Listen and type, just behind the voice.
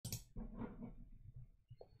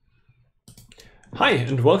Hi,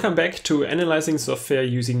 and welcome back to Analyzing Software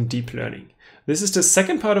Using Deep Learning. This is the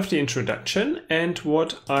second part of the introduction, and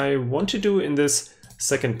what I want to do in this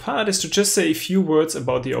second part is to just say a few words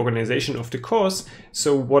about the organization of the course.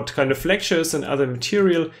 So what kind of lectures and other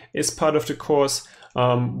material is part of the course,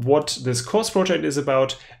 what this course project is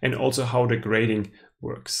about, and also how the grading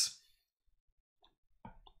works.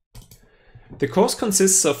 The course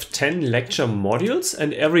consists of 10 lecture modules,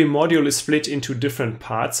 and every module is split into different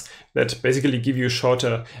parts that basically give you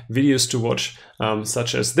shorter videos to watch,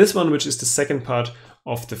 such as this one, which is the second part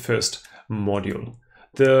of the first module.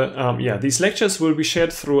 These lectures will be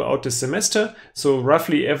shared throughout the semester, so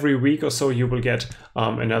roughly every week or so you will get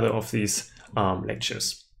another of these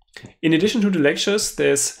lectures. In addition to the lectures,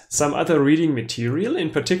 there's some other reading material, in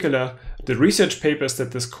particular the research papers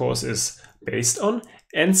that this course is based on,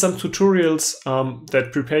 and some tutorials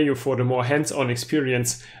that prepare you for the more hands-on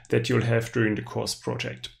experience that you'll have during the course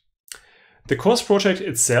project. The course project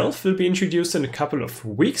itself will be introduced in a couple of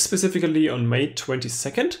weeks, specifically on May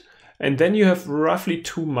 22nd, and then you have roughly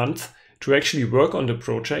 2 months to actually work on the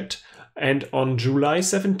project. And on July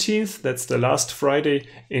 17th, that's the last Friday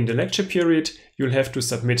in the lecture period, you'll have to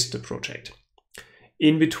submit the project.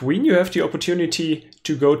 In between, you have the opportunity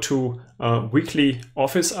to go to weekly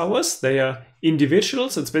office hours. They are individual,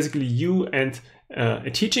 so it's basically you and a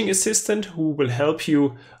teaching assistant who will help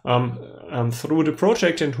you through the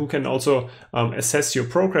project and who can also assess your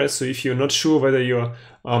progress. So if you're not sure whether you're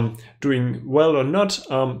doing well or not,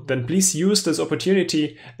 then please use this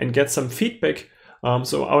opportunity and get some feedback.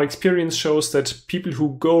 So our experience shows that people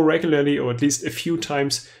who go regularly or at least a few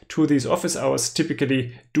times to these office hours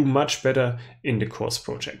typically do much better in the course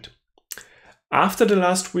project. After the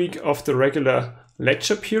last week of the regular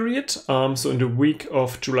lecture period, so in the week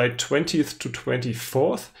of July 20th to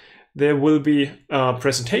 24th, there will be a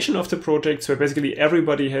presentation of the project. So basically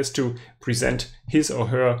everybody has to present his or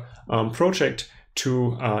her project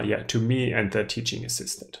to me and the teaching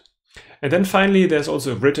assistant. And then finally, there's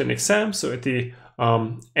also a written exam. So at the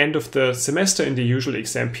end of the semester, in the usual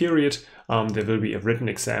exam period, there will be a written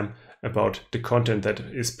exam about the content that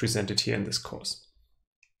is presented here in this course.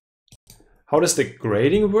 How does the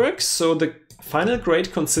grading work? So the final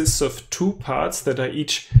grade consists of 2 parts that are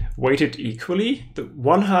each weighted equally. The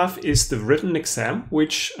one half is the written exam,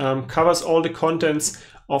 which covers all the contents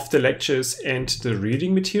of the lectures and the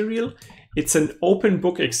reading material. It's an open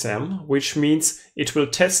book exam, which means it will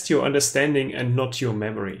test your understanding and not your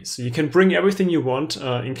memory. So you can bring everything you want,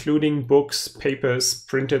 including books, papers,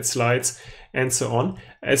 printed slides, and so on,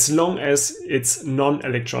 as long as it's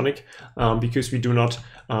non-electronic, because we do not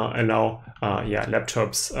allow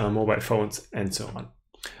laptops, mobile phones, and so on.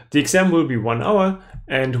 The exam will be 1 hour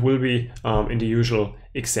and will be in the usual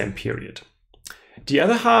exam period. The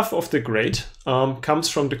other half of the grade comes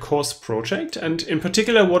from the course project, and in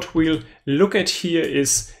particular what we'll look at here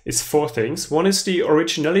is 4 things. One is the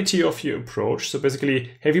originality of your approach. So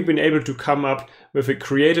basically, have you been able to come up with a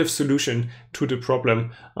creative solution to the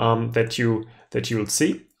problem that you'll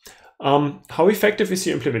see? How effective is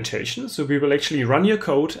your implementation? So we will actually run your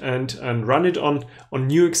code and run it on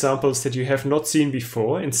new examples that you have not seen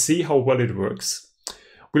before and see how well it works.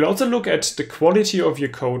 We'll also look at the quality of your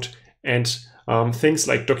code and things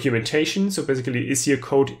like documentation. So basically, is your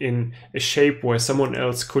code in a shape where someone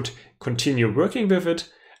else could continue working with it?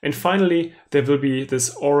 And finally, there will be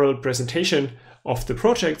this oral presentation of the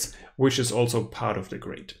projects, which is also part of the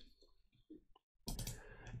grade.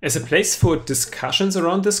 As a place for discussions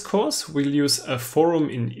around this course, we'll use a forum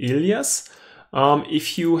in Ilias.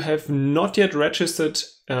 If you have not yet registered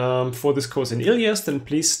for this course in Ilias, then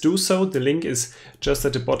please do so. The link is just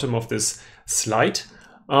at the bottom of this slide.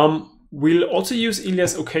 We'll also use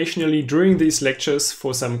Ilias occasionally during these lectures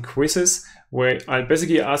for some quizzes, where I'll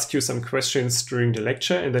basically ask you some questions during the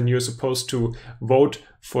lecture, and then you're supposed to vote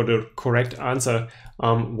for the correct answer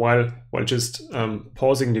while just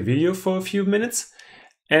pausing the video for a few minutes.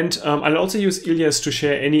 And I'll also use Ilias to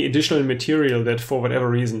share any additional material that for whatever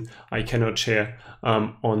reason I cannot share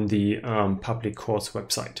on the public course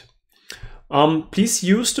website. Please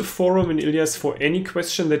use the forum in Ilias for any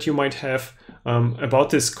question that you might have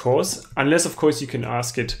about this course, unless of course you can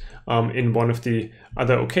ask it in one of the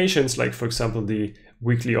other occasions, like for example the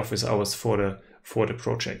weekly office hours for the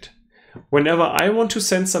project. Whenever I want to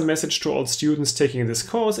send some message to all students taking this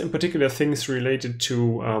course, in particular things related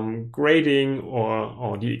to grading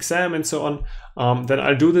or the exam and so on, then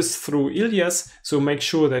I'll do this through Ilias, so make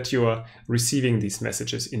sure that you are receiving these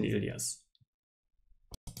messages in Ilias.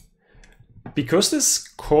 Because this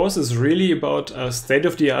course is really about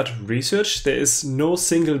state-of-the-art research, there is no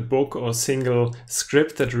single book or single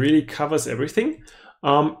script that really covers everything.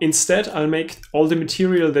 Instead, I'll make all the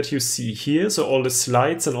material that you see here, so all the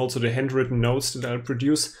slides and also the handwritten notes that I'll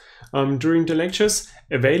produce during the lectures,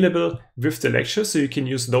 available with the lectures, so you can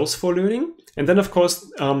use those for learning. And then, of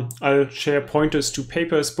course, I'll share pointers to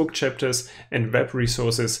papers, book chapters, and web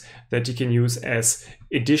resources that you can use as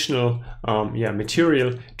additional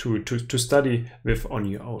material to study with on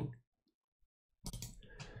your own.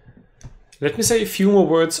 Let me say a few more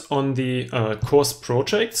words on the course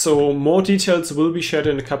project. So more details will be shared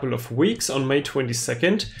in a couple of weeks on May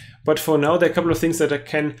 22nd. But for now, there are a couple of things that I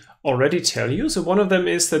can already tell you. So one of them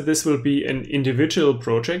is that this will be an individual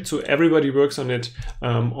project. So everybody works on it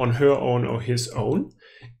on her own or his own.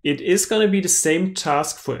 It is going to be the same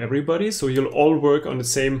task for everybody. So you'll all work on the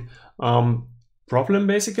same problem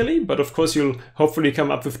basically, but of course you'll hopefully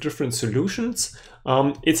come up with different solutions.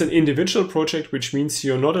 It's an individual project, which means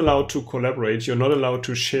you're not allowed to collaborate. You're not allowed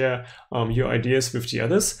to share your ideas with the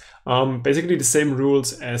others. Basically the same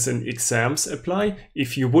rules as in exams apply.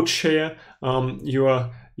 If you would share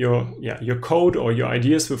your code or your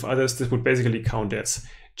ideas with others, this would basically count as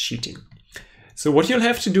cheating. So what you'll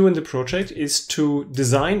have to do in the project is to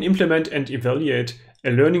design, implement, and evaluate a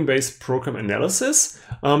learning-based program analysis,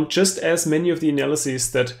 just as many of the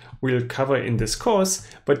analyses that we'll cover in this course,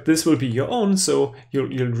 but this will be your own, so you'll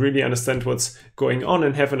really understand what's going on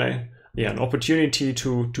and have an opportunity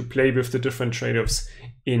to play with the different trade-offs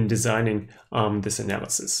in designing this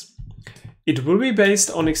analysis. It will be based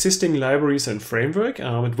on existing libraries and framework.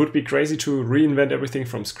 It would be crazy to reinvent everything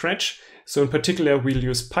from scratch. So in particular, we'll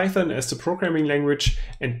use Python as the programming language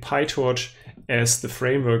and PyTorch as the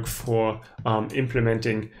framework for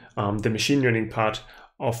implementing the machine learning part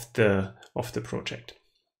of the project.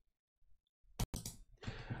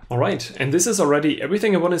 All right, and this is already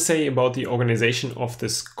everything I want to say about the organization of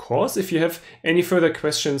this course. If you have any further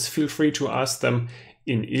questions, feel free to ask them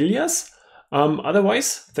in Ilias.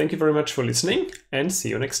 Otherwise, thank you very much for listening and see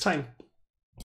you next time.